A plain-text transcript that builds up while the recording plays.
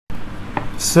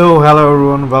Hello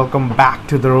everyone, welcome back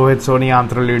to the Rohit Soni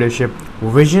Antra Leadership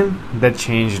Vision that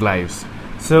changed lives.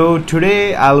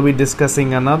 Today I'll be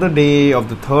discussing another day of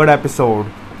the third episode.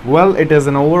 Well, it is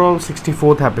an overall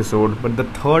 64th episode, but the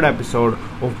third episode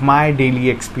of my daily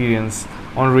experience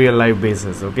on real life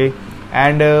basis, okay?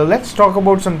 And let's talk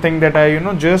about something that I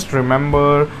just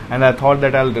remember, and I thought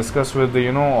that I'll discuss with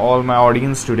all my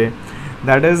audience today.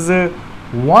 That is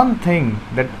one thing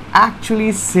that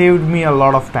actually saved me a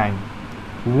lot of time,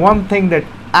 one thing that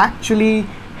actually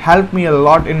helped me a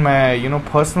lot in my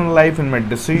personal life, in my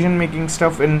decision making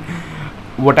stuff, in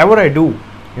whatever I do.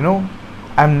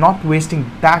 I'm not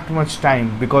wasting that much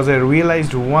time, because I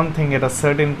realized one thing at a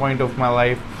certain point of my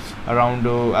life, around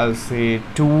I'll say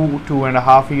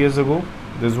 2.5 years ago.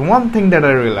 There's one thing that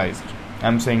I realized,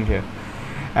 I'm saying here,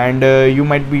 and you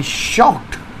might be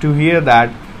shocked to hear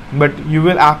that, but you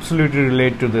will absolutely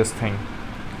relate to this thing.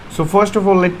 So first of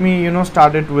all, let me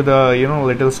start it with a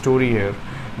little story here.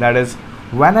 That is,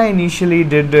 when I initially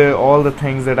did all the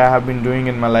things that I have been doing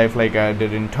in my life, like I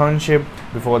did internship.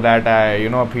 Before that, I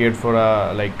appeared for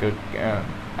a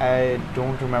I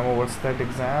don't remember what's that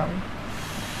exam.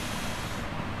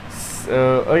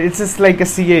 It's just like a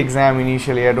CA exam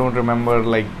initially. I don't remember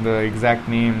like the exact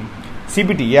name.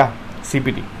 CPT, yeah,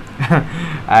 CPT.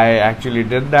 I actually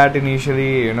did that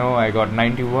initially. I got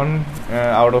 91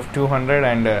 out of 200,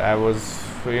 and I was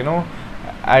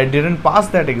I didn't pass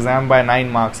that exam by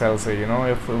 9 marks. I'll say,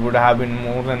 if it would have been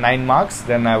more than 9 marks,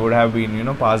 then I would have been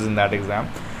passed in that exam.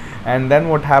 And then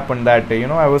what happened, that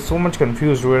I was so much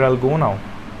confused where I'll go now.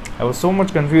 I was so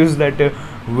much confused that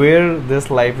where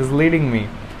this life is leading me.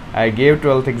 I gave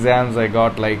 12th exams. I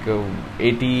got like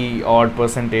 80 odd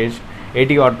percentage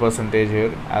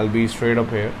here. I'll be straight up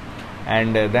here.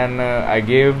 And then I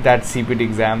gave that CPT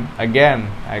exam again.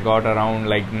 I got around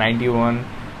like 91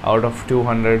 out of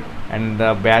 200, and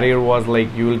the barrier was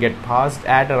like you will get passed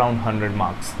at around 100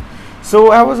 marks.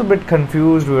 So I was a bit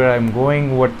confused where I'm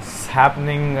going, what's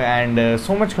happening, and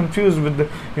so much confused with the,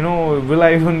 will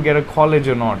I even get a college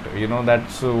or not?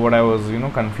 That's what I was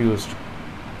confused.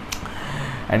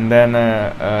 And then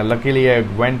luckily I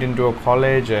went into a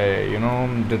college. I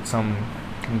did some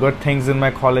good things in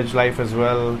my college life as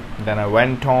well. Then I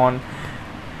went on,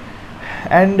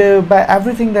 and by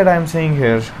everything that I'm saying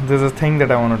here, there's a thing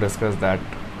that I want to discuss, that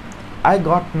I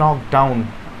got knocked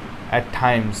down at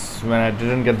times when I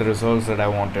didn't get the results that I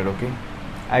wanted. Okay,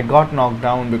 I got knocked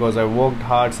down because I worked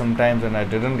hard sometimes and I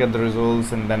didn't get the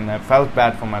results, and then I felt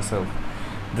bad for myself.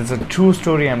 This is a true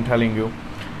story I'm telling you.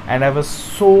 And I was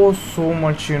so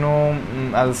much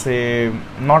I'll say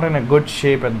not in a good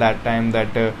shape at that time,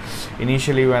 that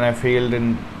initially when I failed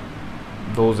in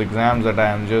those exams that I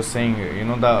am just saying,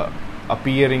 the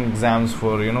appearing exams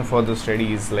for for the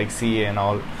studies like CA and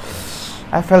all,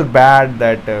 I felt bad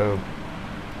that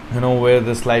where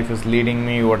this life is leading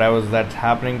me, whatever that's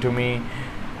happening to me.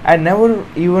 I never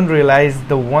even realized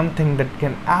the one thing that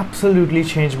can absolutely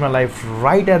change my life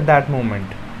right at that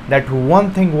moment. That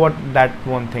one thing, what that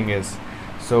one thing is.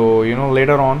 So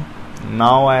later on,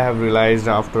 now I have realized,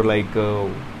 after like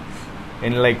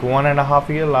in like 1.5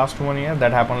 year, last 1 year,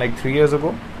 that happened like 3 years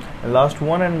ago. Last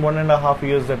 1.5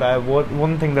 years, that I have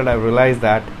one thing that I realized,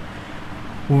 that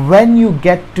when you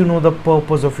get to know the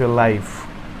purpose of your life,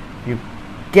 you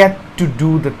get to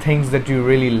do the things that you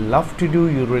really love to do,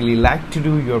 you really like to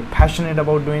do, you're passionate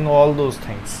about doing all those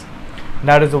things.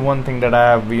 That is the one thing that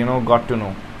I have got to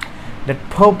know, that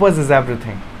purpose is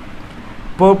everything.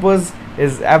 Purpose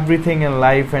is everything in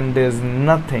life, and there's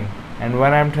nothing, and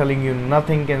when I'm telling you,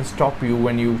 nothing can stop you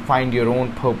when you find your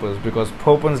own purpose, because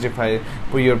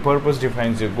your purpose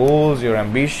defines your goals, your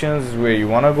ambitions, where you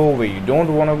want to go, where you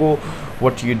don't want to go,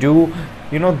 what you do.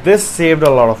 This saved a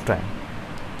lot of time.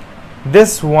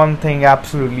 This one thing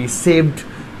absolutely saved,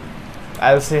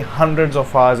 I'll say, hundreds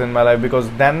of hours in my life, because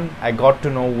then I got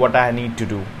to know what I need to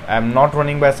do. I'm not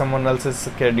running by someone else's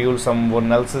schedule,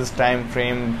 someone else's time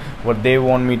frame, what they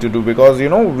want me to do, because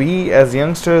we as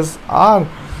youngsters are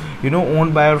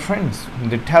owned by our friends.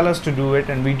 They tell us to do it,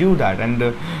 and we do that. And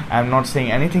I'm not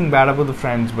saying anything bad about the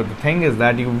friends, but the thing is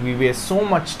that we waste so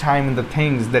much time in the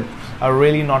things that are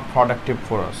really not productive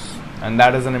for us, and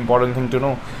that is an important thing to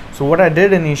know. So what I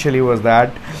did initially was that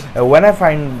when I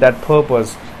find that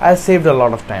purpose, I saved a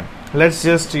lot of time. Let's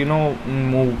just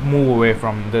move away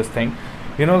from this thing.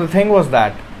 The thing was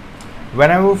that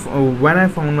when I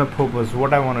found my purpose,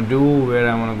 what I want to do, where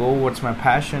I want to go, what's my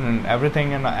passion, and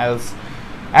everything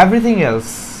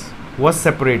else was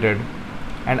separated,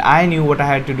 and I knew what I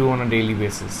had to do on a daily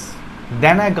basis.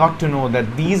 Then I got to know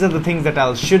that these are the things that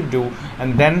I should do,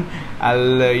 and then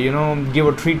I'll give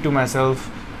a treat to myself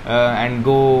and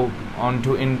go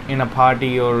onto in a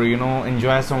party, or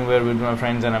enjoy somewhere with my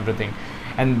friends and everything.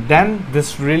 And then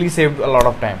this really saved a lot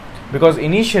of time, because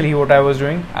initially what I was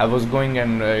doing, I was going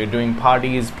and doing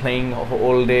parties, playing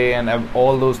all day and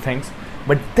all those things.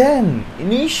 But then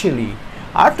initially,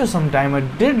 after some time, I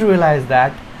did realize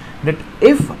that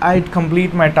if I'd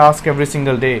complete my task every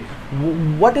single day,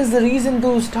 what is the reason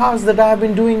those tasks that I have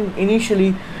been doing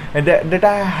initially, that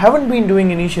I haven't been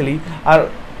doing initially, are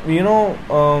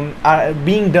are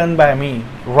being done by me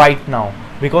right now?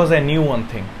 Because I knew one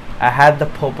thing, I had the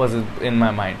purpose in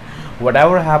my mind.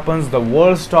 Whatever happens, the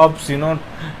world stops,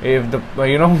 if the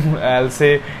I'll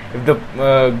say, if the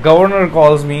governor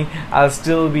calls me, I'll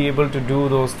still be able to do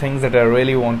those things that I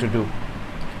really want to do.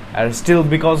 I'll still,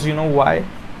 because why?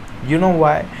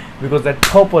 Because that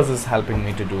purpose is helping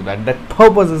me to do that. That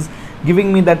purpose is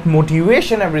giving me that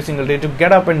motivation every single day to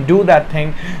get up and do that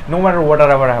thing, no matter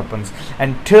whatever happens.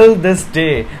 And till this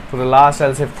day, for the last,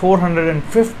 I'll say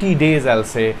 450 days, I'll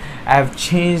say, I've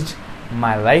changed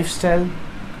my lifestyle,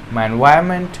 my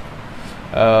environment.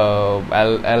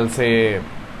 I'll say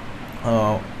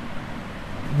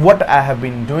what I have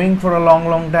been doing for a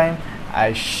long time.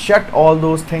 I shut all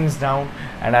those things down,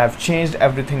 and I have changed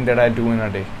everything that I do in a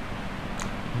day.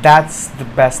 That's the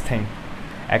best thing.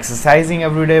 Exercising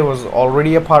every day was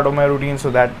already a part of my routine,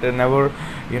 so that never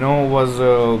was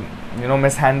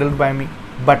mishandled by me.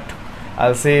 But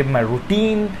I'll say my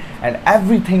routine and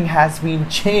everything has been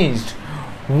changed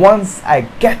once I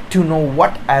get to know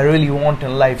what I really want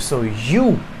in life. So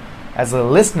you as a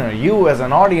listener, you as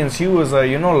an audience, you as a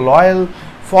loyal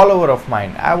follower of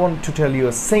mine, I want to tell you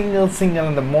a single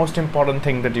and the most important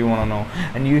thing that you want to know,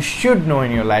 and you should know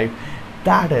in your life,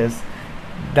 that is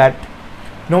that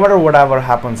no matter whatever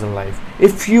happens in life,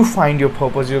 if you find your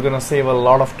purpose, you're gonna save a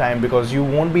lot of time, because you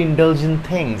won't be indulging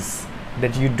things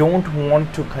that you don't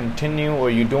want to continue, or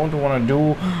you don't want to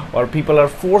do, or people are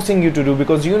forcing you to do,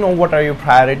 because what are your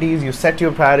priorities. You set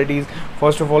your priorities.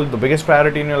 First of all, the biggest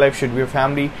priority in your life should be your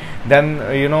family, then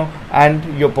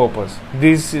and your purpose.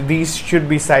 These should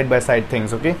be side by side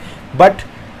things, okay? But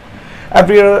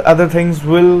every other things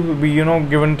will be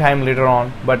given time later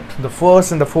on. But the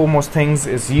first and the foremost things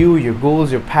is your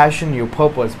goals, your passion, your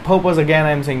purpose. Purpose, again,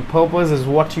 I'm saying purpose is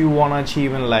what you want to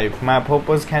achieve in life. My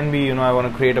purpose can be I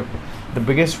want to create the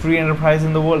biggest free enterprise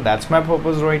in the world. That's my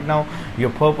purpose right now. Your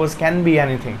purpose can be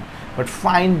anything, but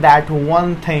find that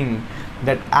one thing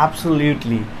that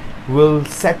absolutely will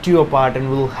set you apart and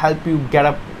will help you get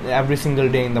up every single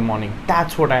day in the morning.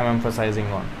 That's what I'm emphasizing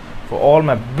on. For all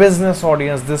my business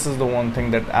audience, this is the one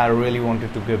thing that I really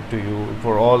wanted to give to you.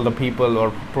 For all the people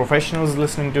or professionals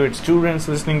listening to it, students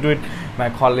listening to it, my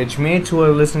college mates who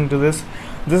are listening to this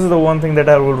is the one thing that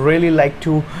I would really like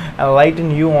to enlighten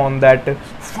you on, that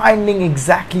finding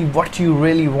exactly what you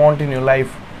really want in your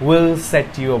life will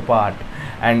set you apart.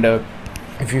 And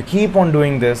if you keep on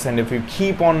doing this, and if you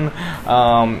keep on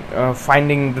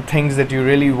finding the things that you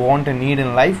really want and need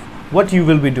in life, what you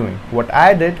will be doing, what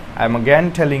I did, I'm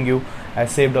again telling you, I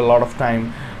saved a lot of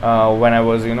time when I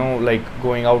was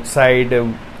going outside.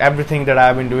 Everything that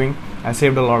I've been doing, I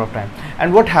saved a lot of time.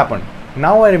 And what happened,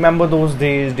 now I remember those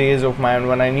days of mine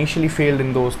when I initially failed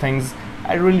in those things.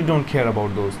 I really don't care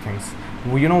about those things.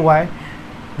 You know why?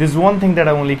 There's one thing that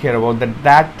I only care about,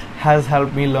 that has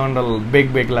helped me learn a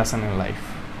big lesson in life.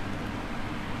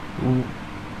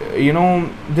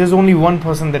 There's only one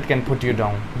person that can put you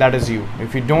down, that is you.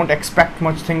 If you don't expect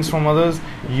much things from others,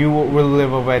 you will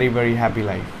live a very happy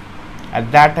life.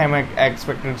 At that time, I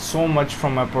expected so much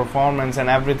from my performance and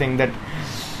everything, that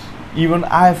even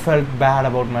I felt bad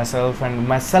about myself, and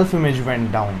my self-image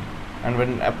went down. And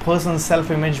when a person's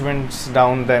self-image went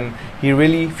down, then he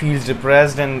really feels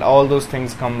depressed, and all those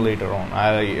things come later on.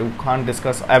 I can't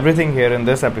discuss everything here in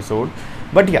this episode,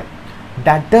 but yeah,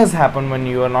 that does happen when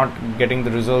you are not getting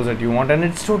the results that you want, and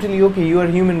it's totally okay. You are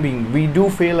a human being. We do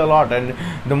fail a lot, and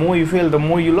the more you fail, the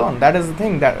more you learn. That is the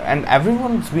thing, and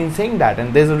everyone's been saying that,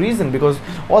 and there's a reason, because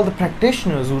all the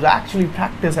practitioners who actually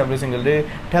practice every single day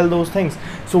tell those things.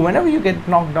 So whenever you get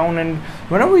knocked down, and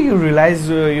whenever you realize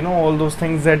all those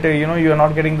things that you are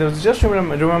not getting those, just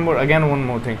remember again one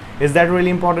more thing. Is that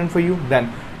really important for you?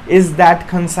 Then is that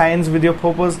coincides with your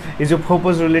purpose? Is your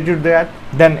purpose related to that?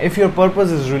 Then if your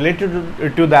purpose is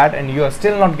related to that, and you are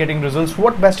still not getting results,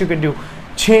 what best you can do?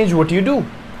 Change what you do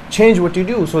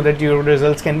so that your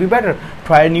results can be better.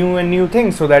 Try new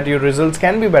things so that your results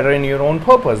can be better in your own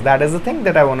purpose. That is the thing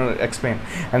that I want to explain,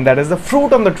 and that is the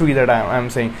fruit on the tree that I'm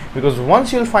saying, because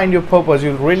once you'll find your purpose,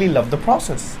 you'll really love the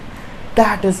process.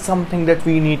 That is something that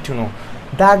we need to know.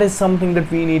 That is something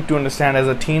that we need to understand as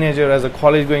a teenager, as a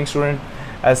college going student,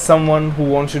 as someone who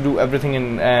wants to do everything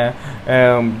in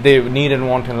they need and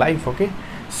want in life. Okay,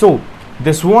 so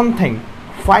this one thing,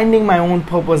 finding my own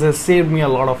purpose, has saved me a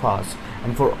lot of hours.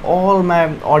 And for all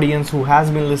my audience who has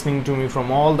been listening to me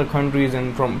from all the countries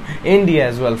and from India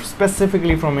as well,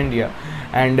 specifically from India,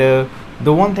 and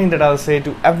the one thing that I'll say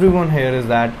to everyone here is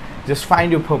that just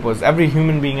find your purpose. Every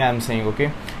human being, I'm saying,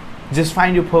 okay, just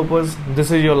find your purpose.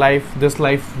 This is your life. This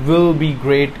life will be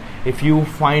great if you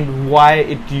find why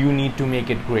you need to make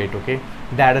it great. Okay,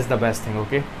 that is the best thing.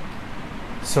 Okay,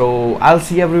 so I'll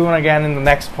see everyone again in the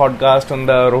next podcast on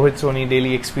the Rohit Soni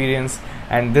Daily Experience.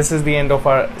 And this is the end of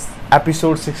our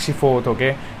episode 64th.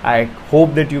 Okay, I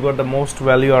hope that you got the most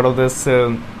value out of this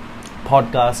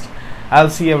podcast. I'll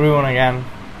see everyone again.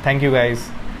 Thank you guys.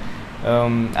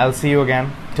 I'll see you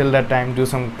again. Till that time, do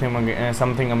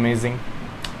something amazing.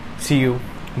 See you.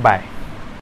 Bye.